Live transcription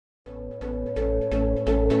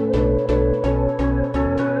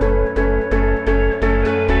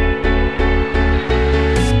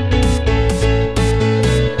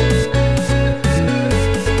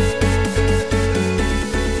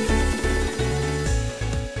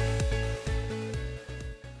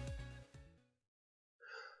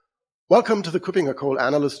Welcome to the Kuppinger Cole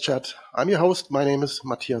Analyst Chat. I'm your host. My name is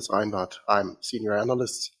Matthias. I'm Senior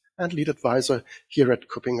Analyst and Lead Advisor here at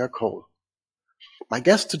Kuppinger Cole. My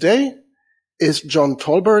guest today is John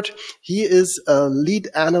Tolbert. He is a lead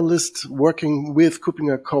analyst working with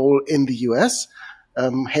Kuppinger Cole in the US,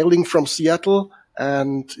 hailing from Seattle.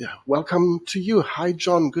 And welcome to you. Hi,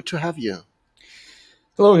 John. Good to have you.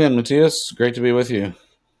 Hello again, Matthias. Great to be with you.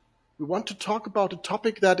 We want to talk about a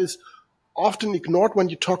topic that is often ignored when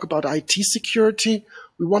you talk about IT security.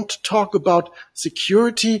 We want to talk about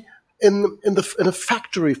security in a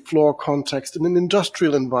factory floor context, in an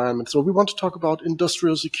industrial environment. So we want to talk about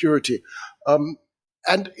industrial security.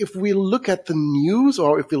 And if we look at the news,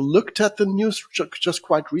 or if we looked at the news just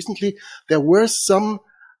quite recently, there were some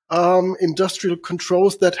industrial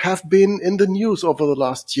controls that have been in the news over the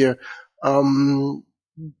last year. When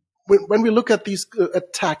we look at these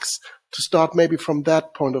attacks, to start maybe from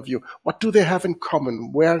that point of view, what do they have in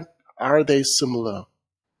common? Where are they similar?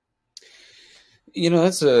 You know,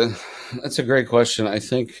 that's a great question. I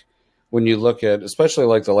think when you look at, especially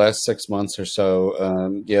like the last 6 months or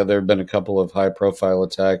so, there have been a couple of high-profile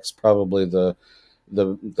attacks. Probably the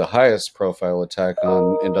highest profile attack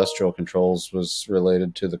on industrial controls was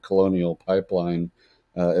related to the Colonial Pipeline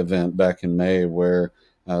event back in May, where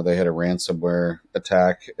they had a ransomware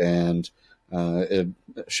attack and it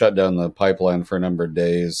shut down the pipeline for a number of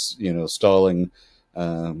days, stalling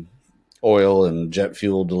oil and jet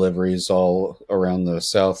fuel deliveries all around the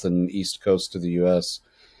south and east coast of the U.S.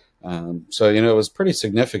 So it was pretty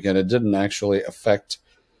significant. It didn't actually affect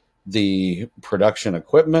the production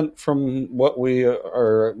equipment from what we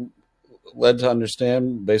are led to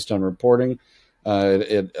understand based on reporting.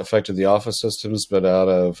 It affected the office systems, but out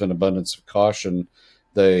of an abundance of caution,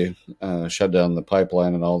 they shut down the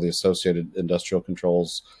pipeline and all the associated industrial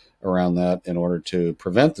controls around that in order to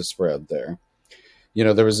prevent the spread there.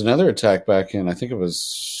 There was another attack back in, I think it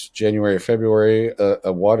was January or February,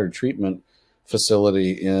 a water treatment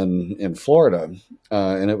facility in Florida,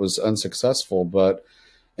 and it was unsuccessful. But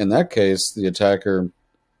in that case, the attacker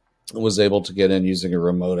was able to get in using a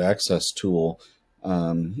remote access tool.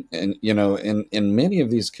 And, in many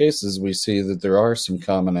of these cases, we see that there are some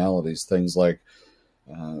commonalities, things like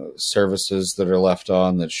services that are left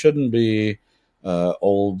on that shouldn't be,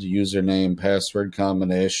 old username, password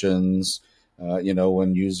combinations,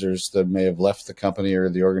 when users that may have left the company or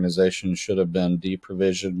the organization should have been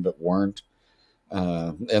deprovisioned but weren't,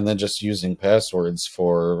 and then just using passwords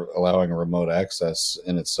for allowing a remote access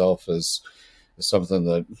in itself is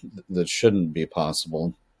something that shouldn't be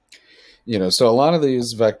possible. So a lot of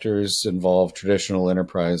these vectors involve traditional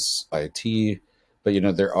enterprise IT, but,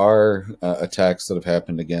 there are attacks that have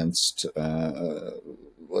happened against,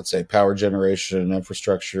 let's say, power generation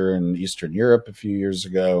infrastructure in Eastern Europe a few years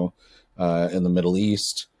ago, in the Middle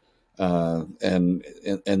East. And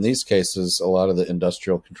in these cases, a lot of the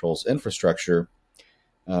industrial controls infrastructure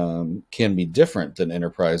can be different than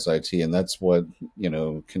enterprise IT. And that's what,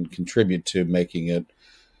 can contribute to making it,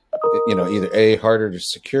 either A, harder to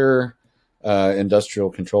secure industrial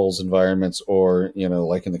controls environments, or,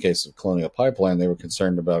 like in the case of Colonial Pipeline, they were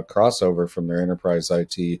concerned about crossover from their enterprise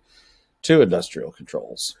IT to industrial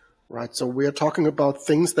controls. Right. So we are talking about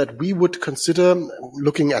things that we would consider,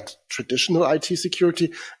 looking at traditional IT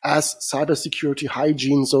security, as cybersecurity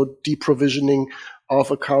hygiene, so deprovisioning of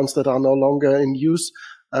accounts that are no longer in use.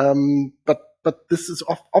 But this is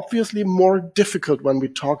obviously more difficult when we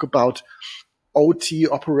talk about OT,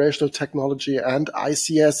 operational technology, and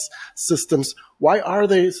ICS systems. Why are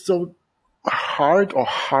they so hard or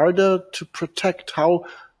harder to protect?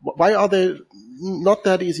 Why are they not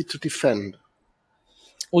that easy to defend?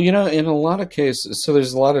 Well, in a lot of cases, so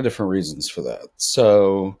there's a lot of different reasons for that.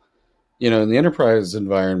 So, in the enterprise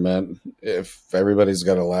environment, if everybody's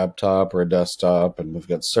got a laptop or a desktop and we've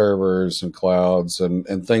got servers and clouds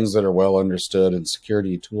and things that are well understood, and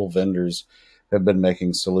security tool vendors have been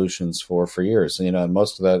making solutions for years. And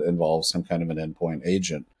most of that involves some kind of an endpoint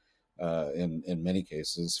agent in many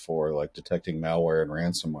cases for like detecting malware and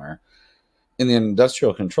ransomware. In the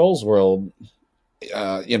industrial controls world,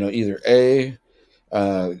 either A,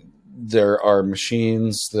 there are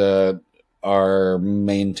machines that are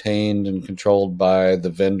maintained and controlled by the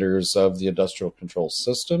vendors of the industrial control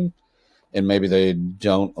system, and maybe they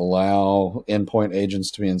don't allow endpoint agents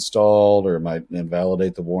to be installed or might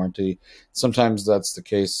invalidate the warranty. Sometimes that's the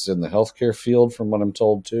case in the healthcare field, from what I'm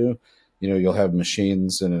told too. You'll have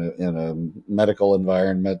machines in a medical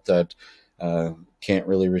environment that can't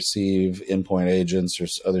really receive endpoint agents or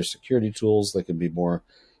other security tools that can be more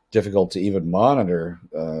difficult to even monitor,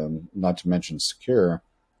 not to mention secure.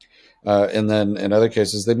 And then in other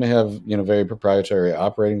cases, they may have, very proprietary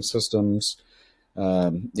operating systems.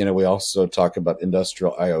 We also talk about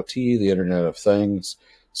industrial IoT, the Internet of Things.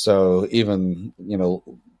 So even,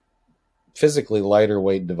 physically lighter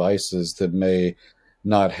weight devices that may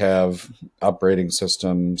not have operating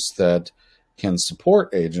systems that can support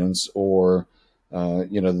agents, or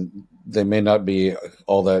they may not be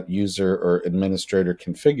all that user or administrator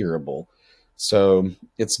configurable. So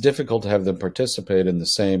it's difficult to have them participate in the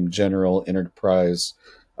same general enterprise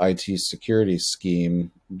IT security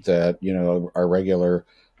scheme that our regular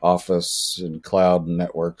office and cloud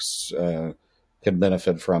networks can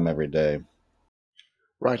benefit from every day.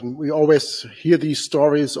 Right. And we always hear these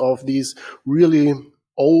stories of these really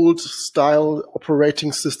old style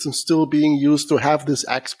operating systems still being used to have this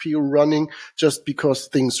XP running just because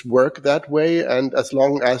things work that way. And as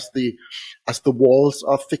long as the walls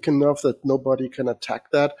are thick enough that nobody can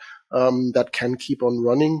attack that, that can keep on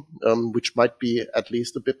running, which might be at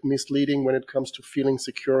least a bit misleading when it comes to feeling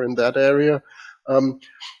secure in that area.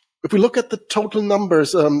 If we look at the total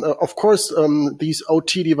numbers, of course, these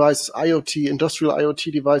OT devices, IoT, industrial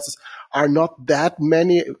IoT devices are not that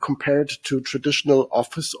many compared to traditional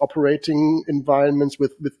office operating environments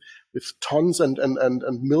with tons and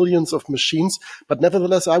millions of machines. But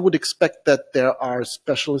nevertheless, I would expect that there are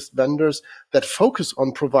specialist vendors that focus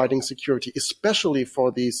on providing security, especially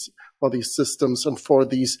for these systems and for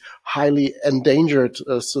these highly endangered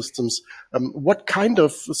systems. What kind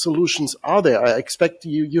of solutions are there? I expect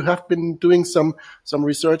you have been doing some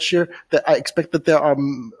research here. That I expect that there are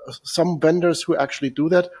some vendors who actually do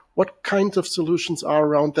that. What kinds of solutions are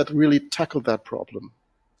around that really tackle that problem?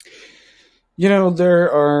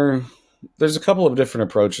 There's a couple of different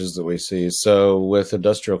approaches that we see. So with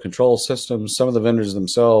industrial control systems, some of the vendors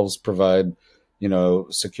themselves provide,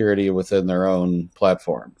 security within their own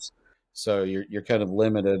platforms. So you're kind of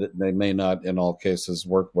limited. They may not, in all cases,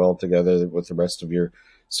 work well together with the rest of your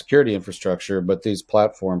security infrastructure, but these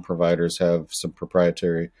platform providers have some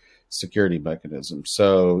proprietary security mechanisms.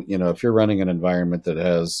 So, if you're running an environment that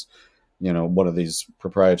has, one of these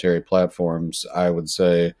proprietary platforms, I would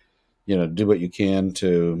say, do what you can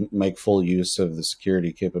to make full use of the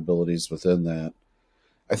security capabilities within that.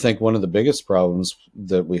 I think one of the biggest problems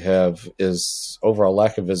that we have is overall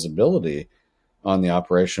lack of visibility on the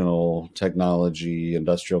operational technology,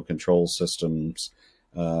 industrial control systems,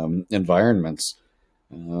 environments.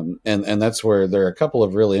 And that's where there are a couple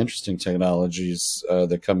of really interesting technologies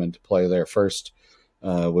that come into play there. First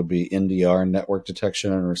would be NDR, network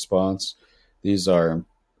detection and response. These are,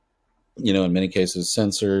 in many cases,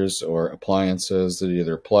 sensors or appliances that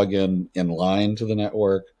either plug in line to the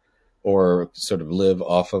network or sort of live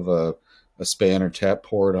off of a span or tap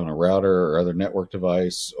port on a router or other network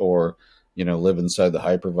device, or live inside the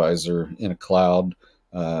hypervisor in a cloud,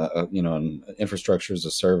 an infrastructure as a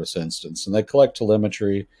service instance. And they collect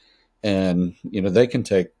telemetry, and, they can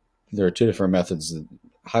there are two different methods,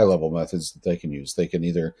 high-level methods that they can use. They can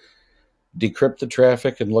either decrypt the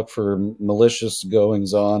traffic and look for malicious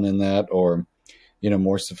goings on in that, or,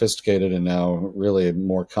 more sophisticated and now really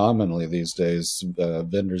more commonly these days,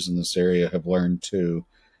 vendors in this area have learned to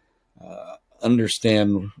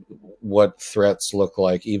understand what threats look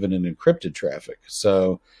like even in encrypted traffic.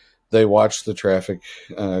 So they watch the traffic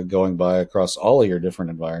going by across all of your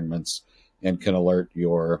different environments and can alert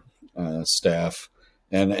your staff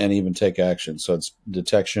and even take action. So it's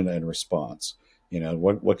detection and response.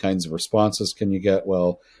 What kinds of responses can you get?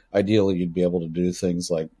 Well, ideally, you'd be able to do things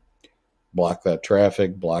like block that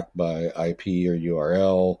traffic, block by IP or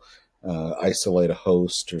URL, isolate a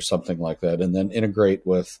host or something like that, and then integrate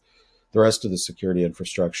with the rest of the security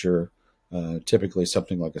infrastructure, typically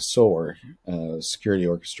something like a SOAR, security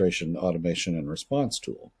orchestration, automation, and response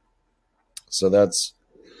tool. So that's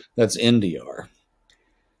NDR.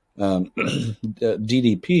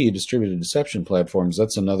 DDP, distributed deception platforms,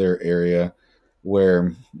 that's another area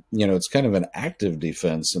where, it's kind of an active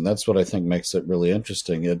defense, and that's what I think makes it really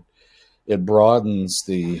interesting. It broadens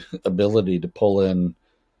the ability to pull in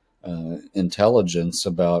intelligence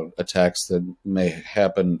about attacks that may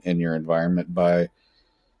happen in your environment by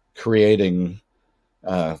creating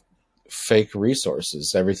fake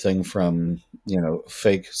resources, everything from,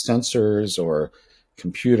 fake sensors or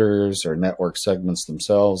computers or network segments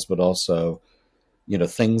themselves, but also,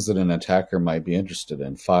 things that an attacker might be interested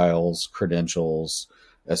in: files, credentials,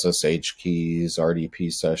 SSH keys,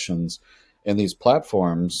 RDP sessions. And these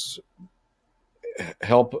platforms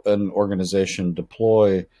help an organization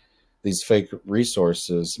deploy these fake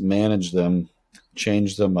resources, manage them,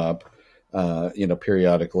 change them up,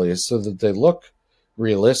 periodically, so that they look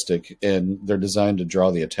realistic, and they're designed to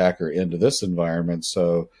draw the attacker into this environment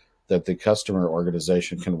so that the customer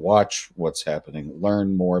organization can watch what's happening,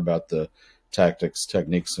 learn more about the tactics,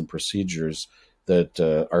 techniques, and procedures that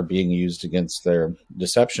are being used against their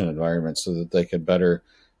deception environment so that they can better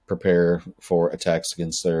prepare for attacks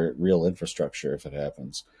against their real infrastructure if it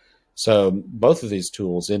happens. So both of these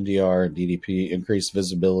tools, NDR and DDP, increase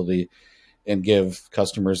visibility and give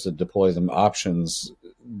customers that deploy them options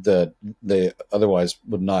that they otherwise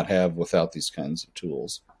would not have without these kinds of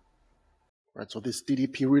tools. Right. So this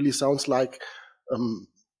DDP really sounds like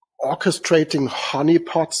orchestrating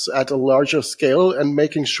honeypots at a larger scale and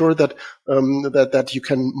making sure that that you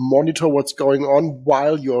can monitor what's going on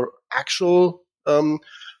while your actual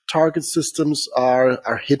target systems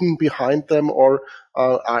are hidden behind them or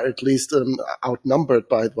are at least outnumbered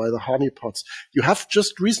by the honeypots. You have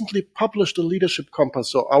just recently published a leadership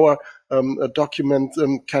compass, so our a document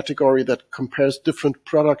category that compares different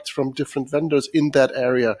products from different vendors in that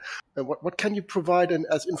area. What can you provide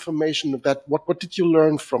as information of that? What did you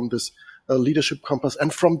learn from this leadership compass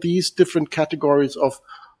and from these different categories of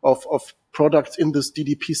products in this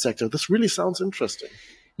DDP sector? This really sounds interesting.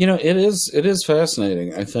 It is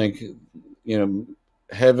fascinating. I think,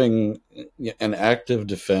 having an active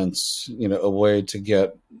defense, a way to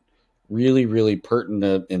get really, really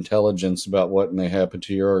pertinent intelligence about what may happen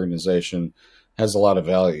to your organization has a lot of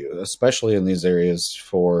value, especially in these areas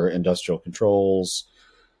for industrial controls,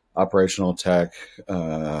 operational tech,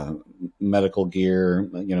 medical gear,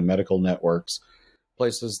 medical networks,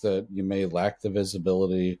 places that you may lack the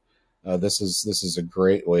visibility. This is a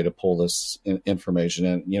great way to pull this information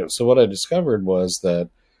in. So what I discovered was that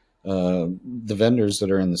the vendors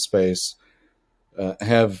that are in the space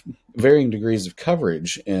have varying degrees of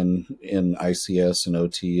coverage in ICS and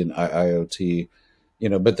OT and IIoT,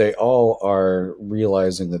 but they all are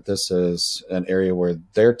realizing that this is an area where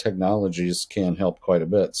their technologies can help quite a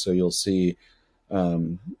bit. So you'll see,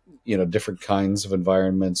 different kinds of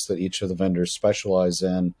environments that each of the vendors specialize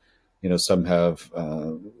in. Some have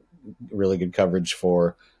really good coverage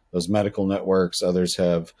for those medical networks. Others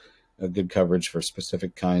have a good coverage for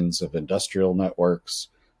specific kinds of industrial networks,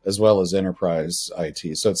 as well as enterprise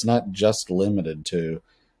IT. So it's not just limited to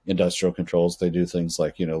industrial controls. They do things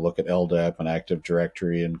like, look at LDAP and Active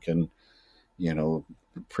Directory and can,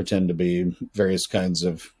 pretend to be various kinds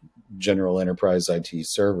of general enterprise IT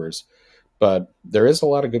servers. But there is a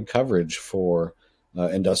lot of good coverage for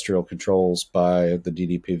industrial controls by the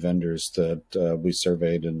DDP vendors that we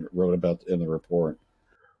surveyed and wrote about in the report.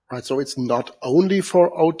 Right, so it's not only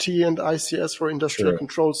for OT and ICS for industrial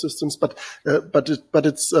control systems, but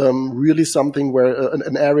it's really something where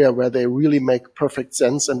an area where they really make perfect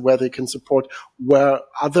sense and where they can support where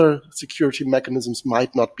other security mechanisms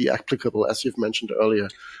might not be applicable, as you've mentioned earlier.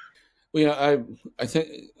 Well, I think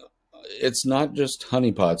it's not just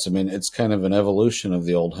honeypots. I mean, it's kind of an evolution of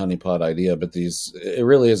the old honeypot idea, but it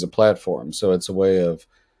really is a platform. So it's a way of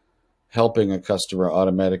helping a customer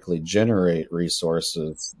automatically generate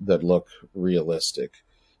resources that look realistic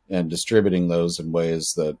and distributing those in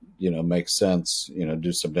ways that, make sense,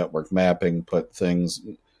 do some network mapping, put things,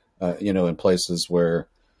 in places where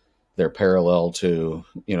they're parallel to,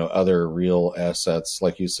 other real assets,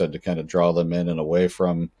 like you said, to kind of draw them in and away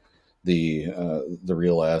from the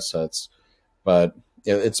real assets. But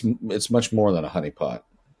it's much more than a honeypot.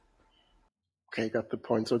 Okay, got the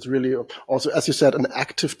point. So it's really also, as you said, an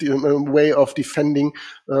active way of defending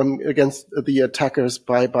against the attackers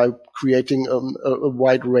by creating a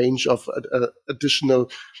wide range of additional,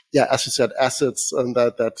 as you said, assets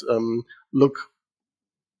that look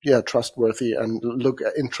trustworthy and look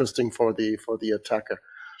interesting for the attacker.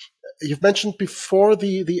 You've mentioned before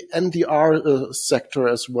the NDR sector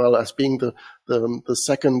as well as being the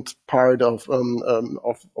second part of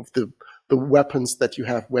the weapons that you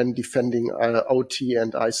have when defending OT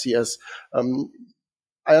and ICS.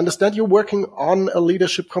 I understand you're working on a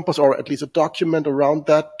leadership compass or at least a document around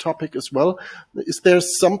that topic as well. Is there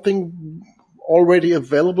something already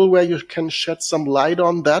available where you can shed some light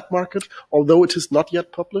on that market, although it is not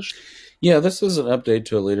yet published? Yeah, this is an update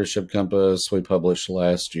to a leadership compass we published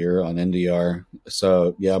last year on NDR.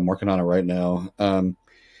 So yeah, I'm working on it right now.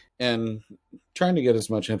 And trying to get as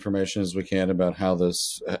much information as we can about how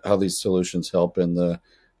these solutions help in the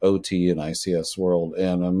OT and ICS world.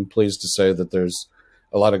 And I'm pleased to say that there's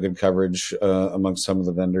a lot of good coverage among some of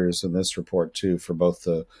the vendors in this report too, for both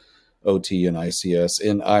the OT and ICS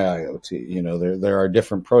in IIoT. There are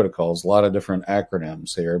different protocols, a lot of different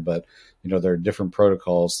acronyms here, but there are different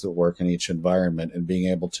protocols that work in each environment, and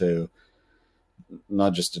being able to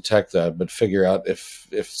not just detect that, but figure out if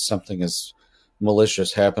something is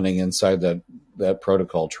malicious happening inside that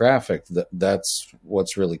protocol traffic, that's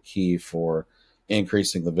what's really key for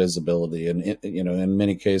increasing the visibility. And, in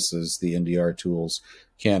many cases, the NDR tools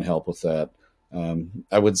can help with that.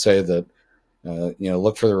 I would say that,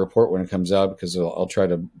 look for the report when it comes out, because I'll try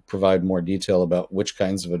to provide more detail about which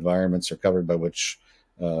kinds of environments are covered by which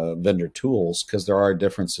vendor tools, because there are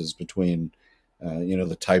differences between,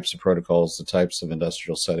 the types of protocols, the types of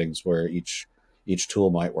industrial settings where each tool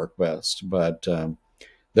might work best. But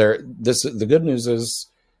the good news is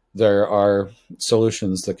there are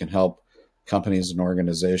solutions that can help companies and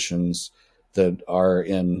organizations that are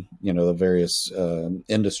in, the various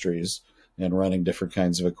industries and running different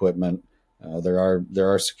kinds of equipment. There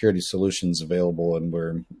are security solutions available, and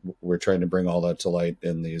we're trying to bring all that to light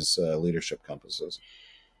in these leadership compasses.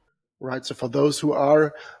 Right. So for those who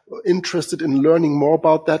are interested in learning more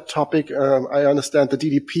about that topic, I understand the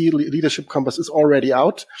DDP Leadership Compass is already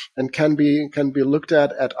out and can be looked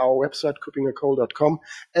at our website, kuppingercole.com.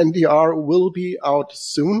 NDR will be out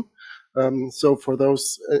soon. So for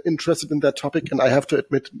those interested in that topic, and I have to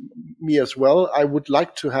admit, me as well, I would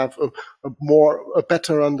like to have a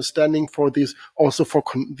better understanding for these, also for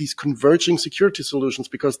these converging security solutions,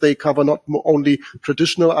 because they cover not only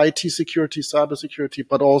traditional IT security, cybersecurity,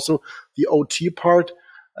 but also the OT part.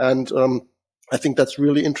 And I think that's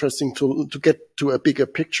really interesting to get to a bigger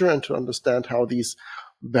picture and to understand how these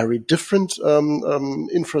very different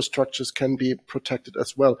infrastructures can be protected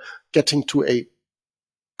as well, getting to a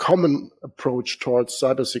common approach towards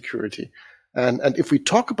cybersecurity. And if we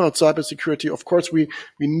talk about cybersecurity, of course, we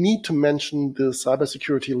need to mention the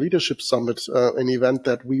Cybersecurity Leadership Summit, an event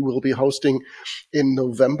that we will be hosting in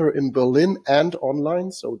November in Berlin and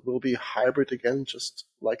online. So it will be hybrid again, just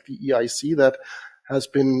like the EIC that has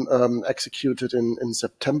been executed in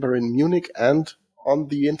September in Munich and on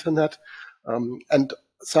the internet. And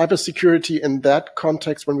cybersecurity in that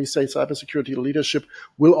context, when we say cybersecurity leadership,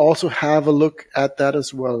 we'll also have a look at that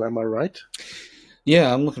as well. Am I right?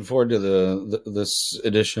 Yeah, I'm looking forward to this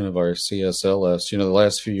edition of our CSLS. The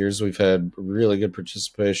last few years we've had really good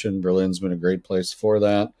participation. Berlin's been a great place for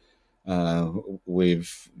that.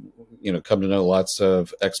 We've, come to know lots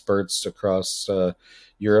of experts across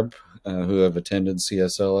Europe who have attended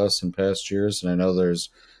CSLS in past years, and I know there's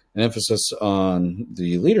an emphasis on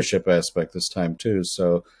the leadership aspect this time too.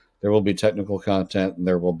 So there will be technical content, and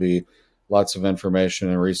there will be lots of information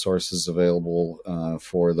and resources available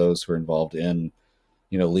for those who are involved in,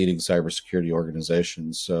 leading cybersecurity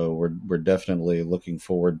organizations. So we're definitely looking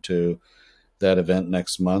forward to that event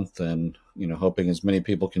next month, and hoping as many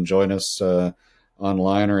people can join us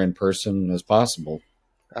online or in person as possible.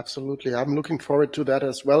 Absolutely. I'm looking forward to that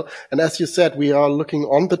as well. And as you said, we are looking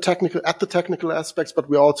at the technical aspects, but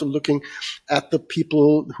we're also looking at the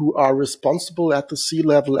people who are responsible at the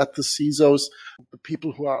C-level, at the CISOs, the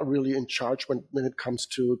people who are really in charge when it comes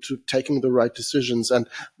to taking the right decisions and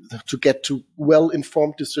to get to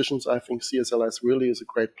well-informed decisions. I think CSLS really is a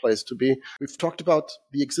great place to be. We've talked about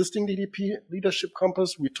the existing DDP Leadership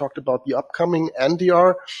Compass. We talked about the upcoming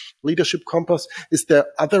NDR Leadership Compass. Is there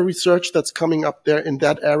other research that's coming up there in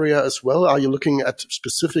that area as well? Are you looking at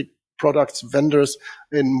specific products, vendors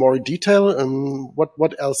in more detail? And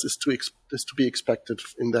what else is to be expected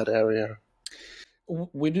in that area?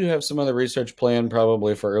 We do have some other research planned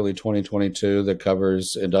probably for early 2022 that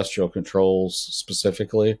covers industrial controls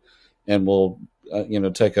specifically, and we'll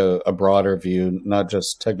take a broader view, not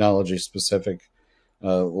just technology specific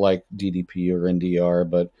like DDP or NDR,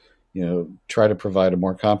 but try to provide a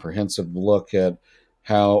more comprehensive look at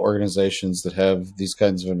how organizations that have these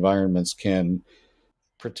kinds of environments can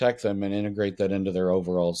protect them and integrate that into their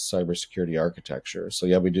overall cybersecurity architecture. So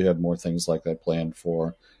yeah, we do have more things like that planned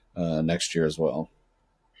for next year as well.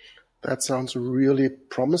 That sounds really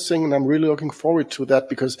promising, and I'm really looking forward to that,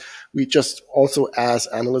 because we just also as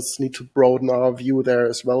analysts need to broaden our view there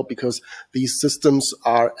as well, because these systems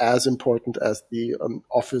are as important as the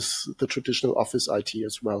traditional office IT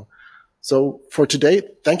as well. So for today,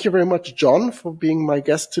 thank you very much, John, for being my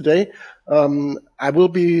guest today. I will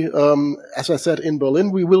be, as I said, in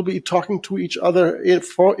Berlin. We will be talking to each other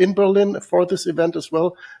in Berlin for this event as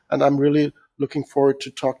well, and I'm really looking forward to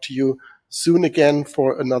talk to you soon again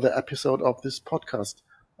for another episode of this podcast.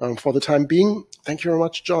 For the time being, thank you very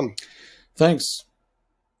much, John. Thanks.